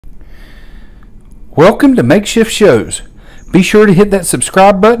Welcome to Makeshift Shows. Be sure to hit that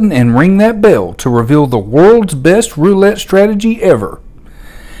subscribe button and ring that bell to reveal the world's best roulette strategy ever.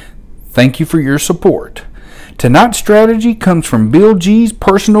 Thank you for your support. Tonight's strategy comes from Bill G's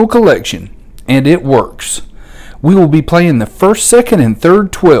personal collection, and it works. We will be playing the first, second, and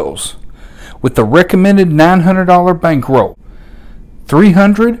third 12s with the recommended $900 bankroll,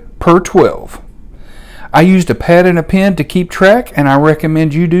 $300 per 12. I used a pad and a pen to keep track, and I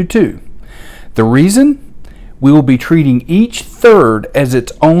recommend you do too. The reason? We will be treating each third as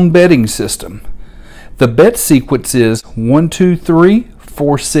its own betting system. The bet sequence is 1, 2, 3,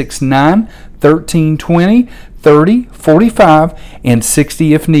 4, 6, 9, 13, 20, 30, 45, and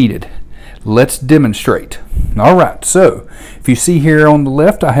 60 if needed. Let's demonstrate. Alright, so if you see here on the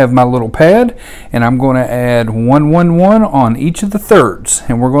left, I have my little pad, and I'm going to add 1, 1, 1 on each of the thirds,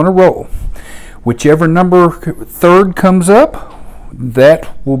 and we're going to roll. Whichever number third comes up,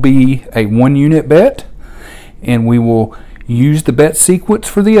 that will be a 1 unit bet, and we will use the bet sequence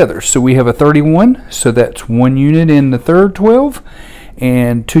for the others. So we have a 31, so that's 1 unit in the third 12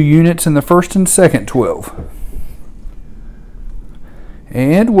 and 2 units in the first and second 12.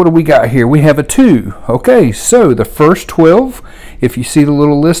 And what do we got here? We have a 2. Okay, so the first 12, if you see the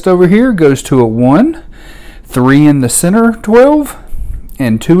little list over here, goes to a 1, 3 in the center 12,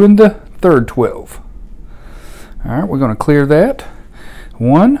 and 2 in the third 12. All right, we're going to clear that.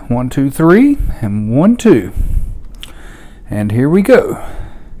 1, 1, 2, 3, and 1, 2. And here we go.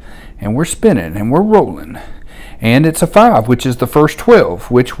 And we're spinning and we're rolling. And it's a 5, which is the first 12,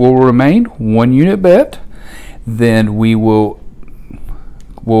 which will remain 1 unit bet. Then we'll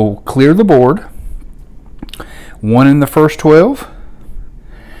clear the board. 1 in the first 12,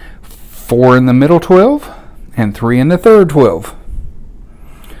 4 in the middle 12, and 3 in the third 12.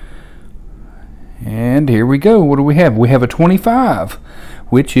 And here we go. What do we have? We have a 25,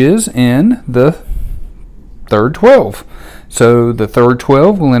 which is in the third 12. So the third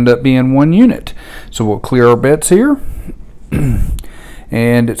 12 will end up being 1 unit. So we'll clear our bets here.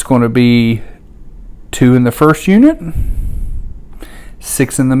 And it's going to be 2 in the first unit,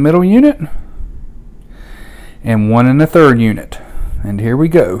 6 in the middle unit, and 1 in the third unit. And here we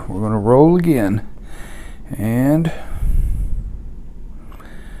go. We're going to roll again. And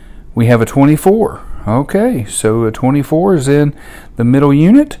we have a 24. Okay, so a 24 is in the middle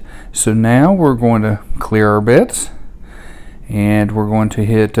unit. So now we're going to clear our bets, and we're going to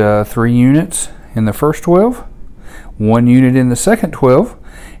hit 3 units in the first 12, 1 unit in the second 12,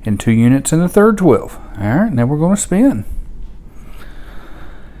 and 2 units in the third 12. All right, now we're going to spin.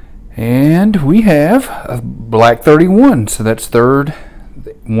 And we have a black 31, so that's third,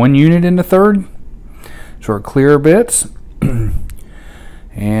 1 unit in the third. So we'll clear our bets.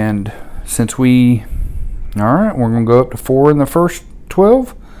 And since we, all right, we're going to go up to 4 in the first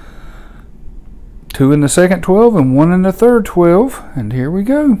 12, 2 in the second 12, and 1 in the third 12. And here we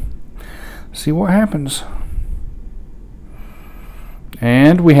go. See what happens.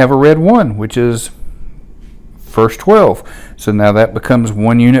 And we have a red 1, which is first 12. So now that becomes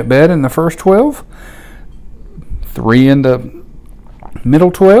 1 unit bet in the first 12, 3 in the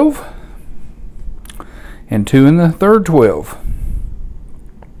middle 12, and 2 in the third 12.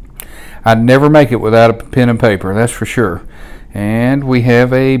 I'd never make it without a pen and paper, that's for sure. And we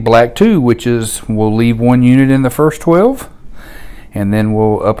have a black 2, which is we'll leave 1 unit in the first 12, and then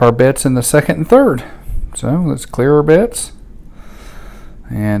we'll up our bets in the second and third. So let's clear our bets.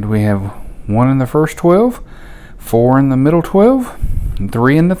 And we have 1 in the first 12, 4 in the middle 12, and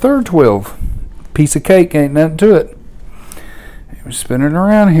 3 in the third 12. Piece of cake, ain't nothing to it. We're spinning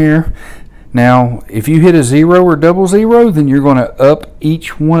around here. Now, if you hit a 0 or double 0, then you're going to up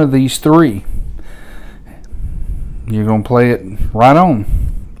each one of these 3. You're going to play it right on.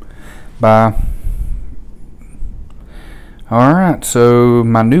 Alright, so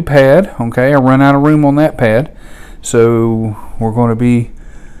my new pad, okay, I run out of room on that pad. So we're going to be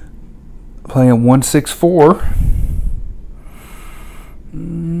playing 1, 6, 4.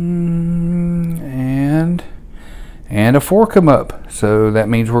 And a 4 come up, so that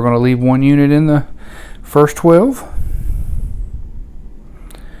means we're going to leave 1 unit in the first 12,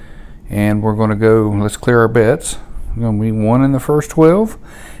 and we're going to go, let's clear our bets. We're going to be 1 in the first 12,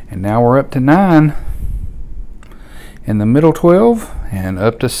 and now we're up to 9 in the middle 12, and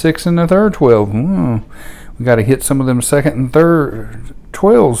up to 6 in the third 12. We got to hit some of them second and third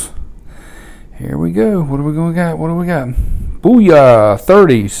 12s. Here we go. What do we got? What do we got? Booyah!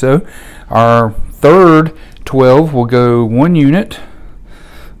 30. So our third 12 will go 1 unit.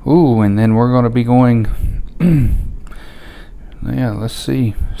 Ooh, and then we're going to be going yeah, let's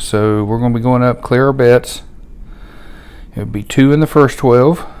see. So we're going to be going up, clear our bets. It would be 2 in the first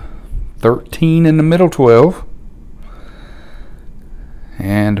 12, 13 in the middle 12,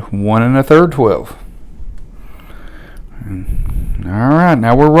 and 1 in the third 12. Alright,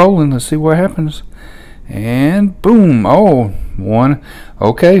 now we're rolling. Let's see what happens. And boom. Oh, 1.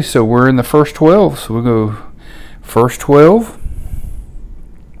 Okay, so we're in the first 12. So we'll go first 12.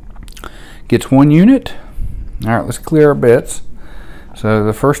 Gets 1 unit. Alright, let's clear our bets. So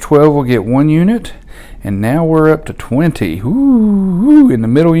the first 12 will get 1 unit. And now we're up to 20. Ooh, in the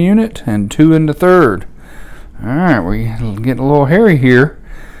middle unit and 2 in the third. Alright, we're getting a little hairy here.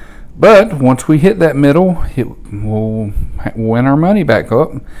 But once we hit that middle, we'll win our money back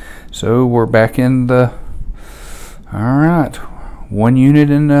up. So we're back in the... Alright, 1 unit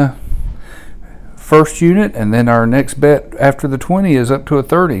in the first unit, and then our next bet after the 20 is up to a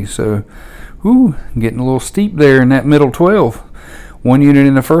 30. So, ooh, getting a little steep there in that middle 12. 1 unit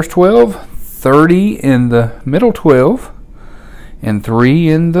in the first 12, 30 in the middle 12, and 3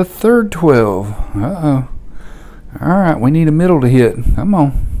 in the third 12. Uh-oh. Alright, we need a middle to hit. Come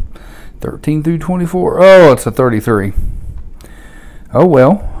on. 13 through 24. Oh, it's a 33. Oh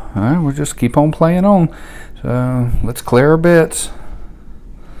well. Alright, we'll just keep on playing on. So let's clear our bets.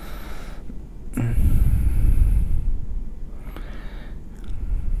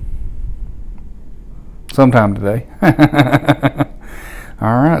 Sometime today.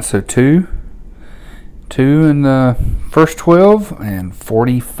 Alright, so 2 in the first 12 and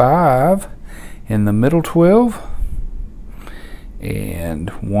 45 in the middle 12.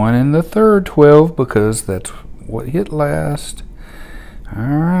 And 1 in the third 12 because that's what hit last.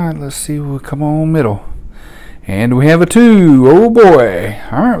 Alright, let's see. We'll come on middle. And we have a 2. Oh boy.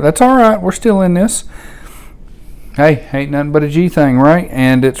 Alright, that's alright. We're still in this. Hey, ain't nothing but a G thing, right?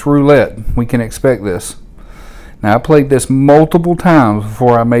 And it's roulette. We can expect this. Now, I played this multiple times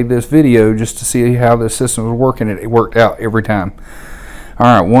before I made this video just to see how this system was working. It worked out every time.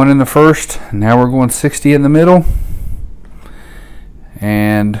 Alright, 1 in the first. Now we're going 60 in the middle.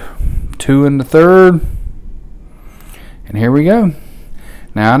 And 2 in the third. And here we go.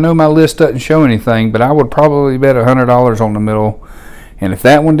 Now I know my list doesn't show anything, but I would probably bet $100 on the middle. And if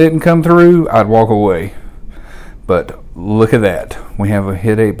that one didn't come through, I'd walk away. But look at that. We have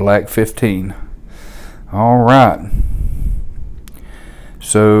hit a black 15. Alright.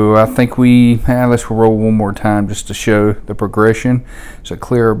 So I think let's roll one more time just to show the progression. So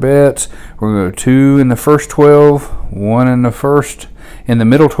clear our bets. We're going to go 2 in the first 12, 1 in the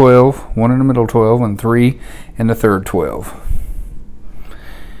middle 12, 1 in the middle 12, and 3 in the third 12.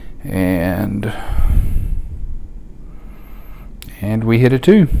 And we hit a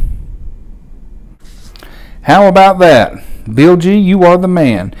 2. How about that? Bill G, you are the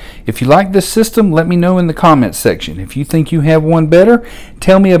man. If you like this system, let me know in the comments section. If you think you have one better,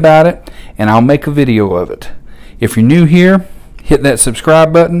 tell me about it, and I'll make a video of it. If you're new here, hit that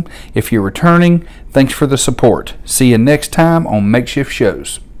subscribe button. If you're returning, thanks for the support. See you next time on Makeshift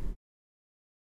Shows.